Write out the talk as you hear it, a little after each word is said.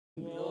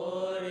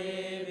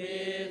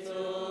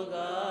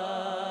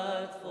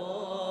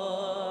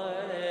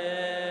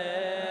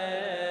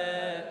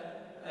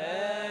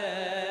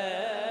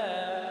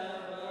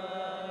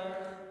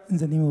In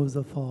the name of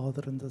the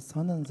Father, and the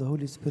Son, and the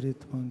Holy Spirit,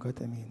 one God,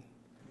 Amen.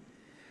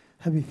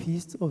 Happy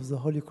Feast of the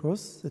Holy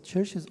Cross. The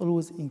Church is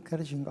always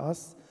encouraging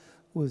us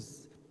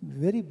with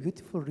very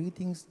beautiful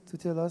readings to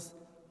tell us,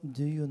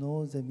 do you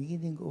know the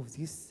meaning of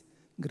this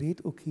great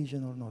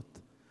occasion or not?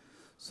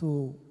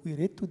 So we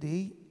read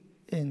today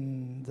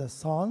in the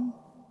Psalm,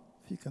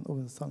 if you can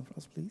open the Psalm for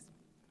us, please.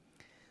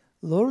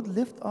 Lord,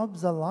 lift up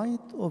the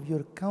light of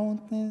your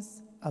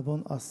countenance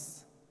upon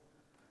us.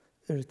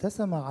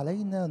 ارتسم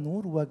علينا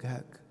نور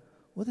وجهك.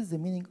 What is the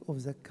meaning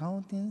of the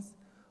countenance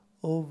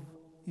of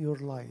your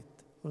light,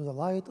 or the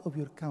light of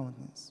your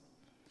countenance?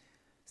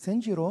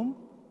 Saint Jerome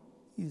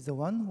is the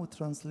one who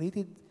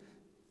translated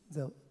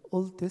the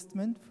Old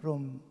Testament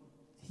from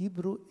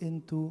Hebrew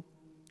into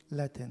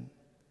Latin.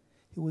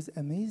 He was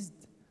amazed.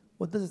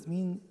 What does it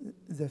mean,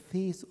 the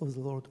face of the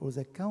Lord, or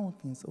the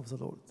countenance of the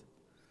Lord?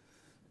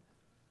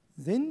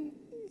 Then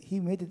he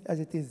made it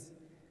as it is.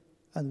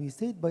 And we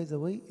say it, by the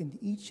way, in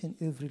each and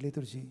every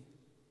liturgy.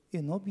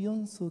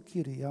 Enobion so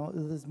Kyrie. What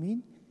does this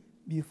mean?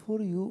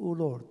 Before you, O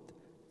Lord.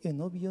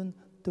 Enobion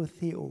to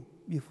Theo.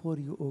 Before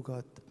you, O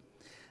God.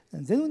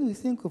 And then when we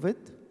think of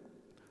it,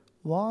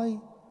 why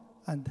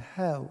and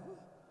how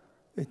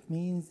it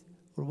means,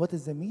 or what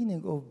is the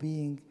meaning of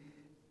being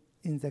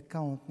in the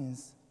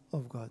countenance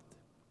of God?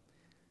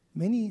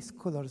 Many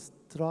scholars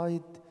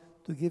tried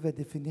to give a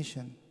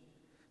definition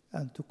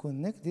and to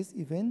connect this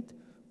event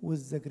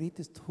with the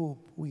greatest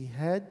hope we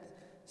had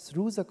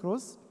through the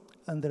cross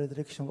and the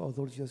resurrection of our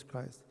Lord Jesus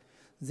Christ.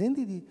 Then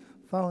they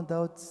found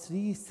out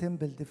three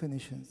simple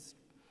definitions.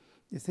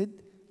 They said,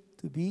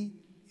 to be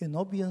in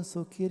obion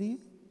sokiri,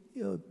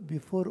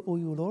 before, O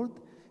you Lord,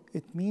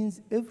 it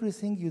means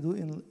everything you do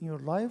in your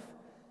life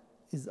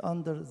is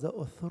under the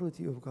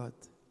authority of God.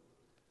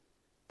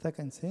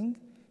 Second thing,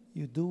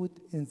 you do it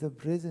in the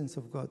presence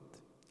of God.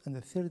 And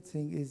the third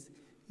thing is,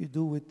 you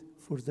do it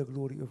for the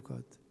glory of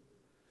God.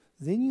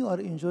 Then you are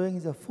enjoying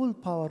the full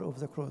power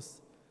of the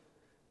cross.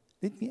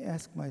 Let me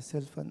ask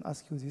myself and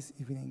ask you this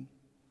evening,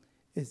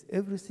 is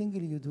every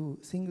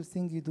single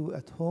thing you do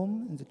at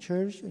home, in the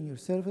church, in your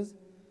service,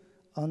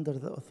 under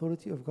the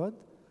authority of God?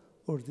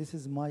 Or this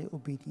is my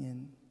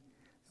opinion?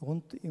 I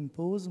want to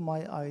impose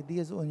my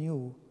ideas on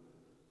you,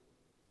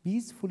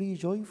 peacefully,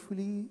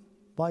 joyfully,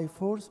 by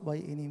force, by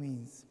any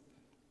means.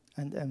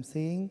 And I'm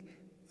saying,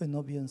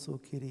 enobion so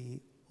Kyrie,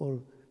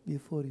 or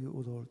before you,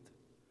 O Lord.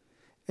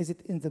 Is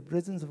it in the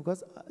presence of God?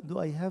 Do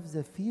I have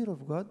the fear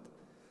of God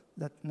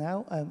that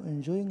now I'm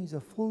enjoying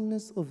the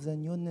fullness of the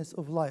newness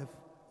of life?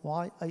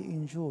 Why I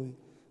enjoy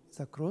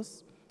the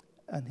cross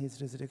and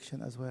his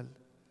resurrection as well.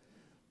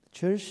 The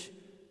Church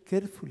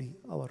carefully,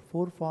 our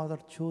forefather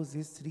chose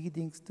these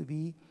readings to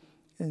be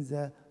in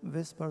the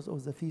vespers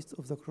of the Feast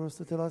of the Cross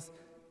to tell us,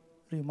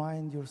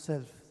 remind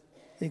yourself,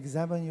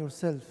 examine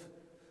yourself.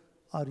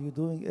 Are you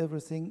doing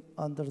everything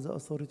under the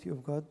authority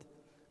of God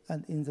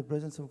and in the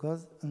presence of God?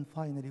 And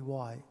finally,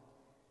 why?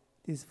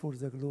 It is for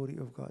the glory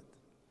of God.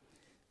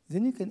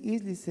 Then you can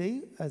easily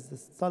say, as the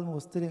psalm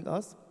was telling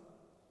us,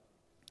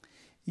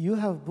 you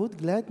have put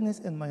gladness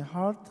in my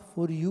heart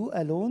for you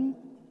alone.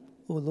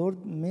 O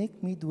Lord,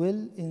 make me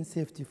dwell in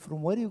safety.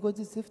 From where you got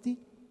this safety?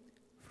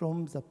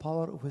 From the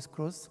power of his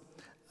cross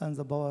and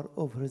the power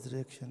of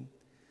resurrection.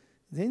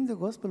 Then the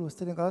gospel was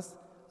telling us,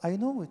 I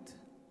know it.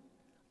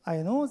 I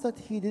know that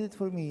he did it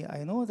for me.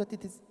 I know that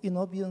it is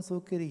inobion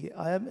so Kyrie.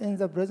 I am in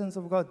the presence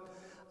of God.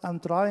 I'm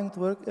trying to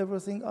work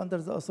everything under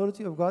the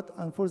authority of God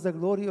and for the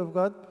glory of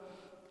God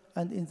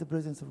and in the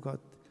presence of God.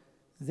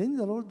 Then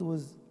the Lord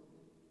was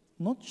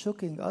not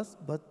shocking us,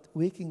 but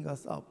waking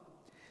us up.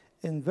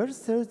 In verse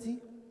 30,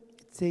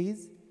 it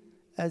says,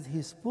 as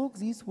he spoke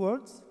these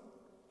words,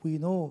 we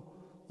know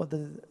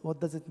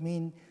what does it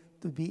mean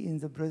to be in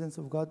the presence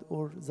of God,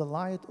 or the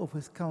light of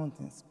his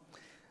countenance.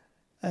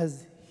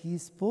 As he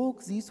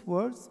spoke these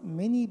words,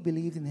 many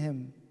believed in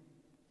him.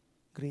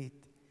 Great.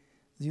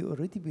 They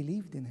already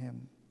believed in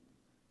him.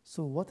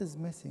 So what is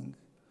missing?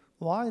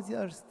 Why they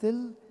are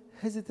still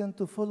hesitant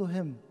to follow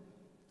him?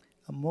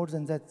 And more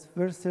than that,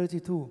 verse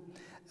 32.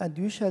 And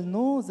you shall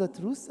know the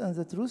truth, and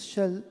the truth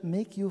shall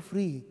make you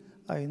free.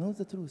 I know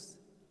the truth,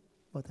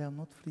 but I am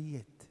not free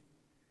yet.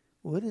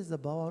 Where is the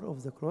power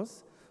of the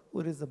cross?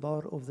 Where is the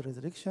power of the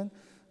resurrection?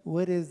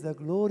 Where is the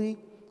glory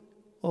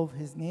of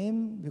his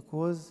name?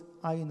 Because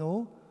I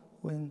know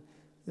when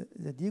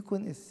the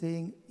deacon is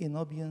saying,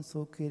 inobion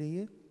so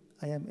Kyrie,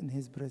 I am in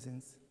his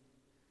presence.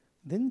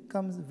 Then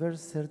comes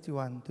verse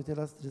 31 to tell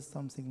us there is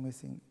something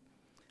missing.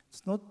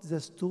 It's not the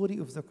story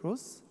of the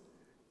cross,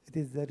 it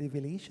is the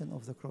revelation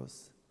of the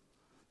cross.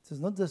 It is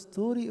not the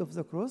story of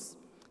the cross,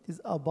 it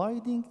is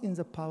abiding in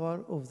the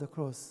power of the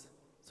cross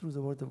through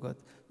the word of God.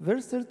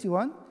 Verse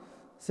 31,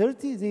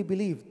 30, they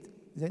believed.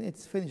 Then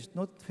it's finished,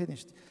 not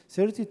finished.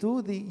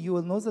 32, you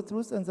will know the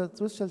truth, and the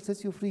truth shall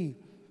set you free.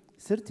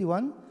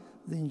 31,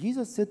 then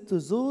Jesus said to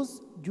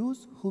those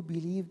Jews who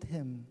believed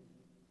him,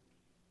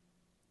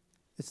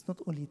 it's not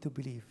only to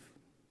believe.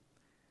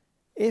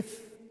 If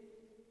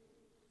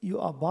you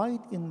abide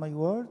in my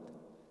word,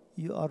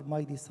 you are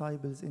my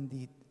disciples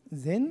indeed.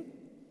 Then,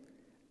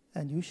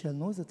 and you shall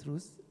know the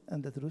truth,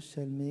 and the truth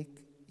shall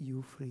make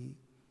you free.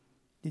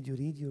 Did you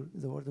read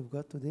the Word of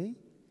God today?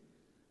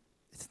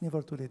 It's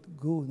never too late.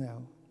 Go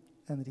now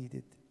and read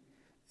it.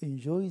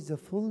 Enjoy the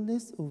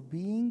fullness of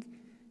being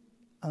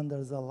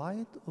under the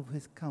light of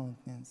His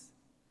countenance.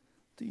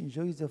 To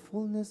enjoy the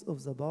fullness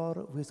of the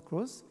power of His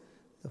cross,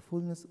 the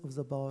fullness of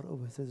the power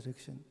of His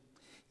resurrection.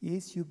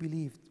 Yes, you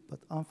believed, but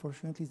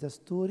unfortunately the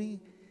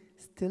story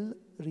still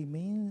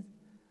remains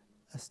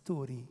a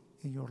story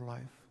in your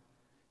life.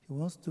 He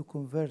wants to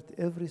convert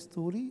every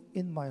story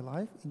in my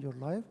life, in your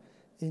life,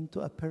 into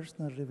a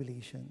personal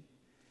revelation.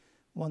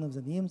 One of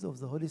the names of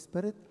the Holy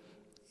Spirit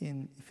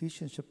in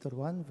Ephesians chapter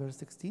 1, verse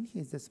 16, He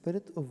is the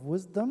Spirit of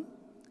wisdom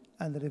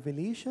and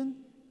revelation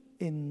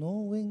in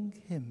knowing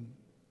Him.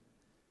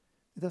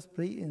 Let us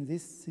pray in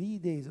these 3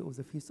 days of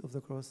the Feast of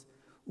the Cross.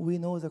 We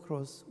know the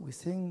cross. We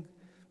sing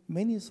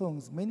many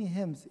songs, many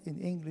hymns in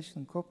English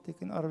and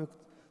Coptic and Arabic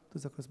to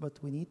the cross, but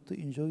we need to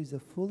enjoy the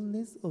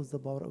fullness of the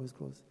power of His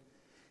cross.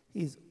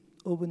 He is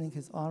opening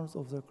His arms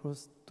of the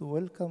cross to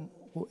welcome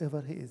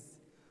whoever He is.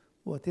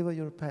 Whatever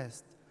your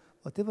past,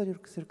 whatever your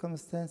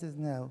circumstances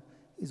now,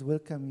 is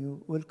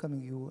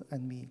welcoming you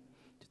and me.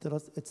 To tell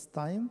us it's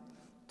time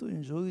to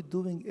enjoy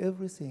doing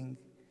everything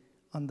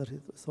under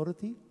His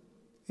authority,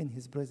 in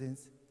His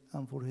presence,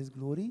 and for His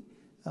glory,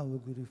 and will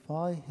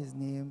glorify His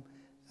name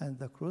and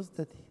the cross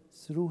that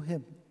through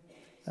Him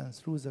and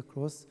through the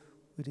cross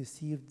we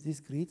received this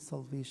great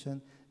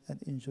salvation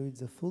and enjoyed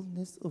the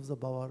fullness of the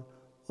power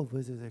of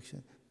His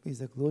resurrection. May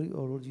the glory of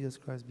our Lord Jesus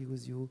Christ be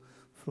with you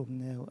from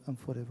now and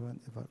forever and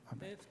ever.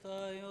 Amen.